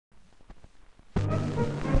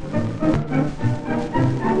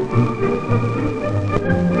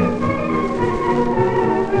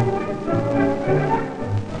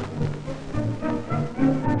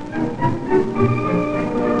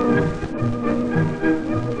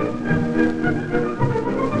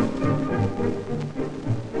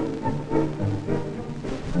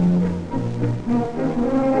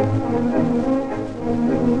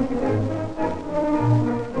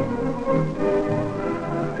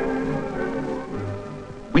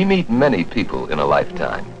We meet many people in a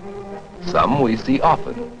lifetime. Some we see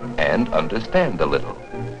often and understand a little.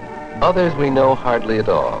 Others we know hardly at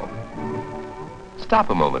all. Stop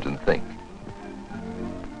a moment and think.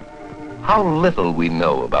 How little we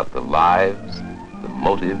know about the lives, the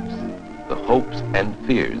motives, the hopes and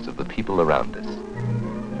fears of the people around us.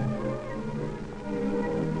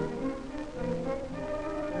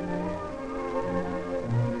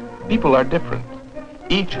 People are different.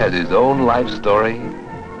 Each has his own life story,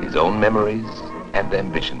 his own memories and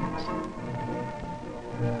ambitions.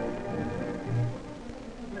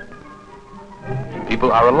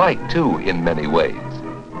 People are alike, too, in many ways,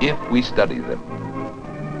 if we study them.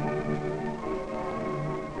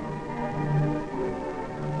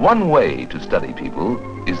 One way to study people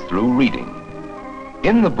is through reading.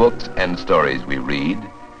 In the books and stories we read,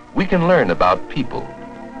 we can learn about people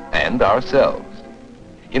and ourselves.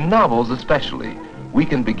 In novels especially, we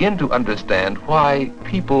can begin to understand why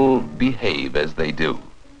people behave as they do.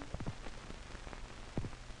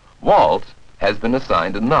 Walt has been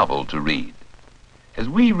assigned a novel to read. As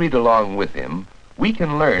we read along with him, we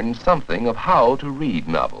can learn something of how to read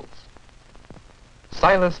novels.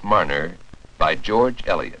 Silas Marner by George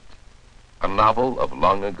Eliot, a novel of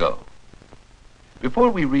long ago. Before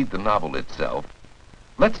we read the novel itself,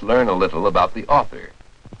 let's learn a little about the author.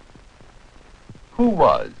 Who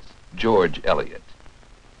was George Eliot?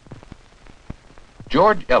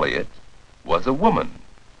 George Eliot was a woman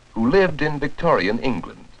who lived in Victorian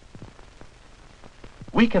England.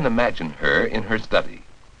 We can imagine her in her study.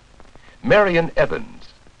 Marian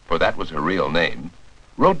Evans, for that was her real name,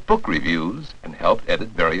 wrote book reviews and helped edit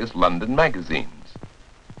various London magazines.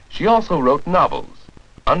 She also wrote novels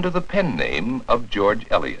under the pen name of George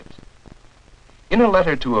Eliot. In a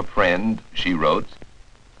letter to a friend, she wrote,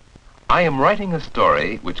 "I am writing a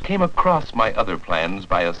story which came across my other plans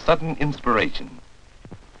by a sudden inspiration.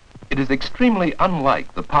 It is extremely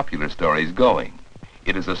unlike the popular stories going.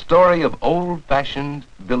 It is a story of old-fashioned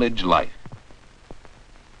village life."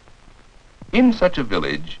 In such a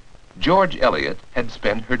village, George Eliot had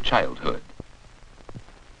spent her childhood.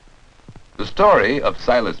 The story of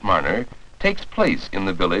Silas Marner takes place in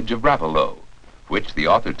the village of Raveloe, which the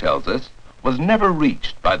author tells us was never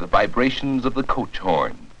reached by the vibrations of the coach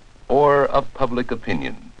horn or of public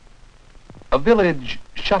opinion. A village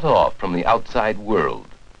shut off from the outside world,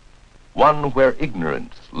 one where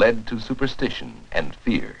ignorance led to superstition and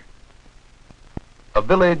fear. A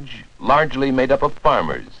village largely made up of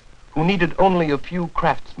farmers who needed only a few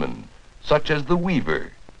craftsmen, such as the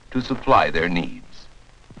weaver, to supply their needs.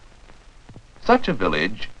 Such a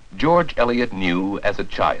village George Eliot knew as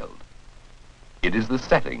a child. It is the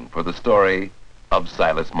setting for the story of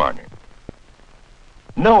Silas Marner.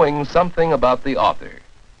 Knowing something about the author,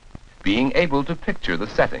 being able to picture the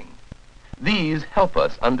setting, these help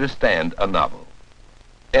us understand a novel,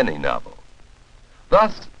 any novel.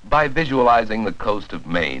 Thus, by visualizing the coast of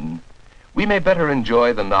Maine, we may better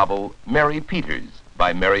enjoy the novel Mary Peters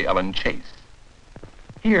by Mary Ellen Chase.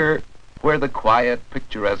 Here, where the quiet,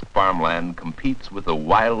 picturesque farmland competes with the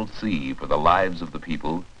wild sea for the lives of the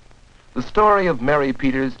people, the story of Mary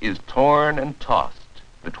Peters is torn and tossed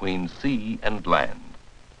between sea and land.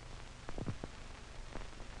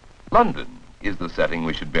 London is the setting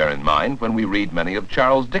we should bear in mind when we read many of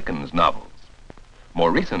Charles Dickens' novels.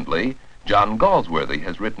 More recently, John Galsworthy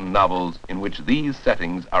has written novels in which these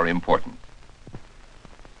settings are important.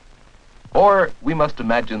 Or we must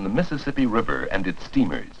imagine the Mississippi River and its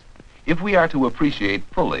steamers if we are to appreciate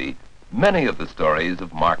fully many of the stories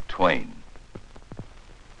of Mark Twain.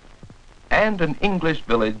 And an English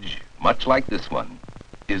village, much like this one,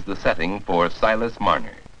 is the setting for Silas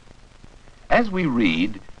Marner. As we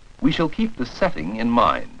read, we shall keep the setting in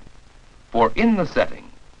mind, for in the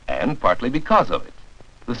setting, and partly because of it,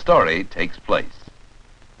 the story takes place.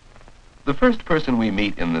 The first person we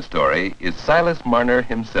meet in the story is Silas Marner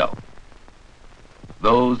himself.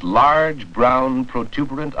 Those large, brown,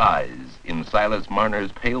 protuberant eyes in Silas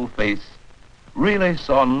Marner's pale face really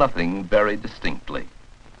saw nothing very distinctly.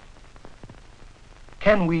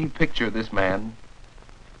 Can we picture this man?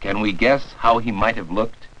 Can we guess how he might have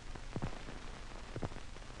looked?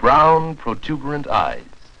 Brown, protuberant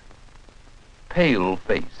eyes, pale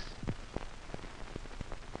face.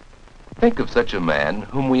 Think of such a man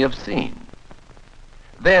whom we have seen.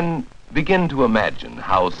 Then begin to imagine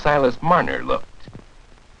how Silas Marner looked.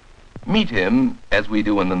 Meet him, as we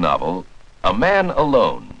do in the novel, a man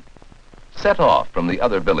alone, set off from the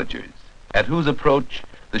other villagers, at whose approach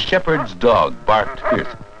the shepherd's dog barked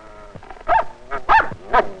fiercely.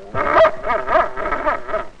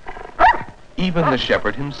 Even the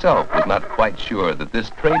shepherd himself was not quite sure that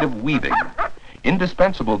this trade of weaving,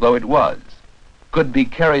 indispensable though it was, could be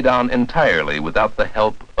carried on entirely without the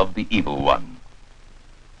help of the evil one.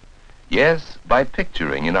 Yes, by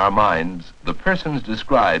picturing in our minds the persons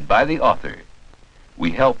described by the author,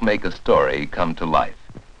 we help make a story come to life.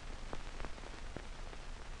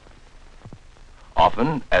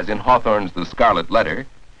 Often, as in Hawthorne's The Scarlet Letter,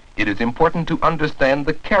 it is important to understand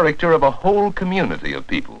the character of a whole community of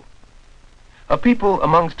people. A people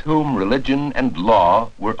amongst whom religion and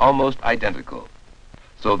law were almost identical,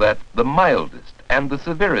 so that the mildest and the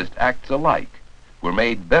severest acts alike were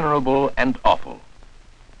made venerable and awful.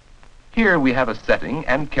 Here we have a setting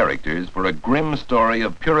and characters for a grim story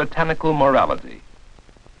of puritanical morality.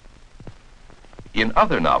 In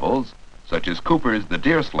other novels, such as Cooper's The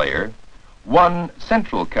Deerslayer, one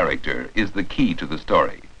central character is the key to the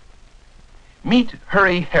story. Meet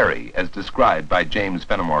Hurry Harry, as described by James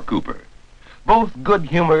Fenimore Cooper, both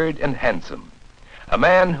good-humored and handsome, a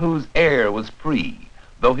man whose air was free,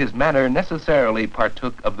 though his manner necessarily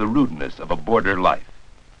partook of the rudeness of a border life.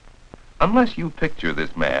 Unless you picture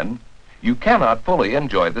this man, you cannot fully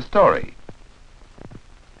enjoy the story.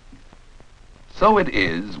 So it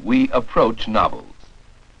is we approach novels,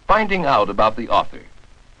 finding out about the author,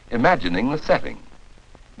 imagining the setting,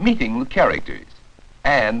 meeting the characters,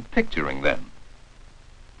 and picturing them.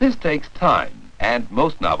 This takes time, and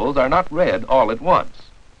most novels are not read all at once.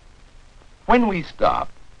 When we stop,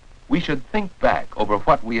 we should think back over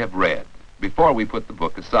what we have read before we put the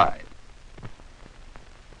book aside.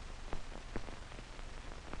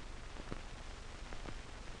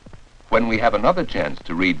 When we have another chance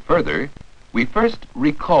to read further, we first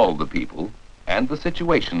recall the people and the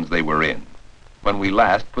situations they were in when we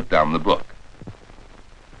last put down the book.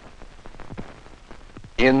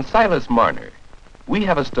 In Silas Marner, we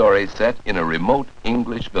have a story set in a remote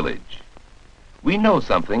English village. We know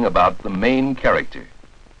something about the main character,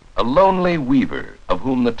 a lonely weaver of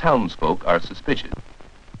whom the townsfolk are suspicious.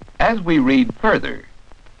 As we read further,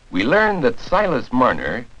 we learn that Silas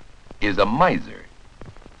Marner is a miser.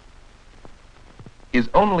 His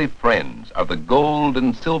only friends are the gold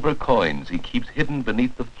and silver coins he keeps hidden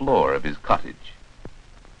beneath the floor of his cottage.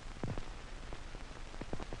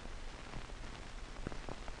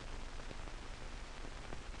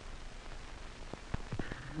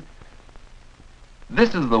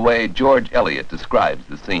 This is the way George Eliot describes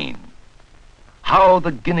the scene. How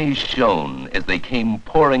the guineas shone as they came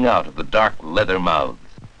pouring out of the dark leather mouths.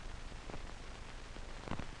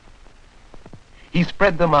 He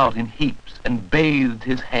spread them out in heaps and bathed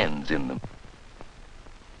his hands in them.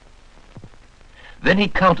 Then he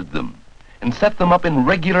counted them and set them up in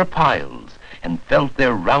regular piles and felt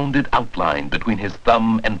their rounded outline between his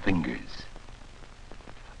thumb and fingers.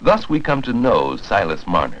 Thus we come to know Silas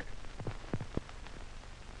Marner.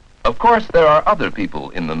 Of course, there are other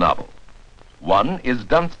people in the novel. One is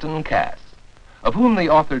Dunstan Cass, of whom the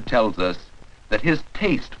author tells us that his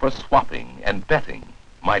taste for swapping and betting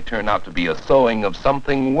might turn out to be a sowing of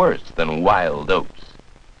something worse than wild oats.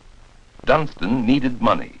 Dunstan needed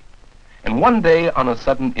money, and one day on a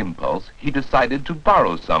sudden impulse, he decided to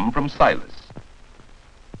borrow some from Silas.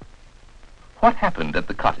 What happened at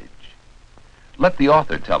the cottage? Let the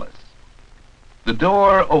author tell us. The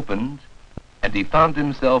door opened, and he found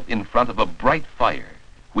himself in front of a bright fire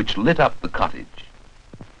which lit up the cottage.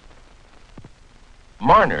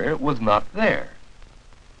 Marner was not there.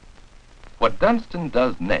 What Dunstan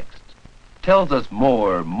does next tells us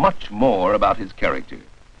more, much more about his character.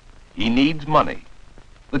 He needs money.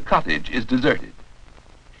 The cottage is deserted.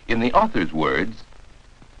 In the author's words,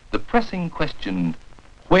 the pressing question,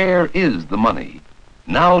 where is the money,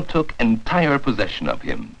 now took entire possession of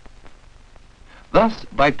him. Thus,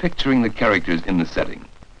 by picturing the characters in the setting,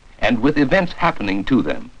 and with events happening to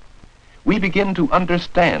them, we begin to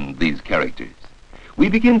understand these characters. We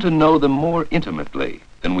begin to know them more intimately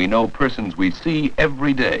than we know persons we see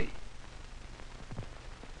every day.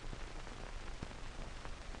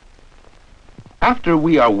 After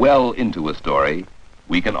we are well into a story,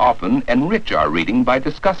 we can often enrich our reading by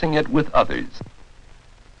discussing it with others.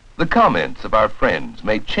 The comments of our friends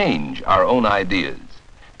may change our own ideas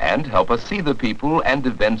and help us see the people and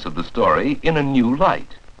events of the story in a new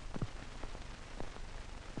light.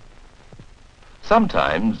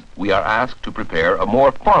 Sometimes we are asked to prepare a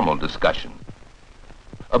more formal discussion,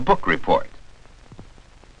 a book report.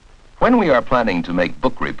 When we are planning to make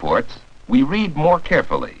book reports, we read more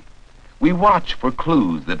carefully. We watch for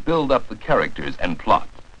clues that build up the characters and plot.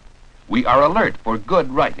 We are alert for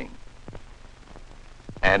good writing.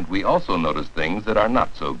 And we also notice things that are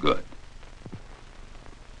not so good.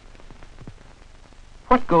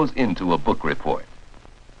 What goes into a book report?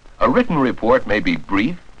 A written report may be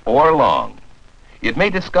brief or long. It may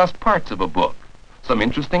discuss parts of a book, some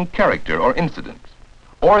interesting character or incident,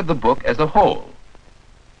 or the book as a whole.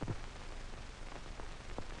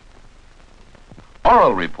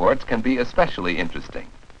 Oral reports can be especially interesting.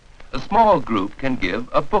 A small group can give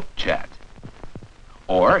a book chat.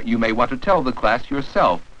 Or you may want to tell the class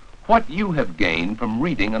yourself what you have gained from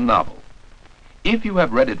reading a novel. If you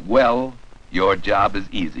have read it well, your job is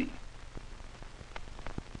easy.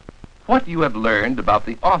 What you have learned about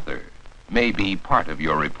the author may be part of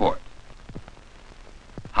your report.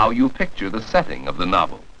 How you picture the setting of the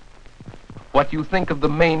novel. What you think of the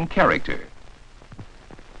main character.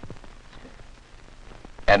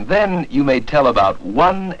 And then you may tell about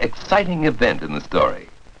one exciting event in the story,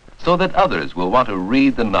 so that others will want to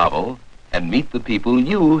read the novel and meet the people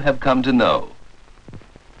you have come to know.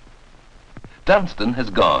 Dunstan has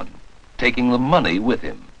gone, taking the money with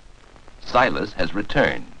him. Silas has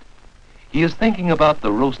returned. He is thinking about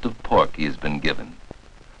the roast of pork he has been given.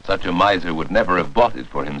 Such a miser would never have bought it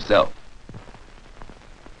for himself.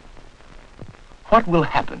 What will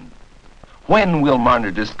happen? When will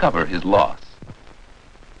Marner discover his loss?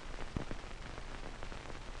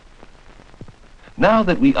 Now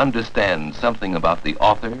that we understand something about the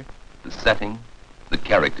author, the setting, the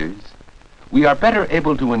characters, we are better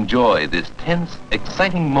able to enjoy this tense,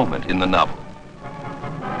 exciting moment in the novel.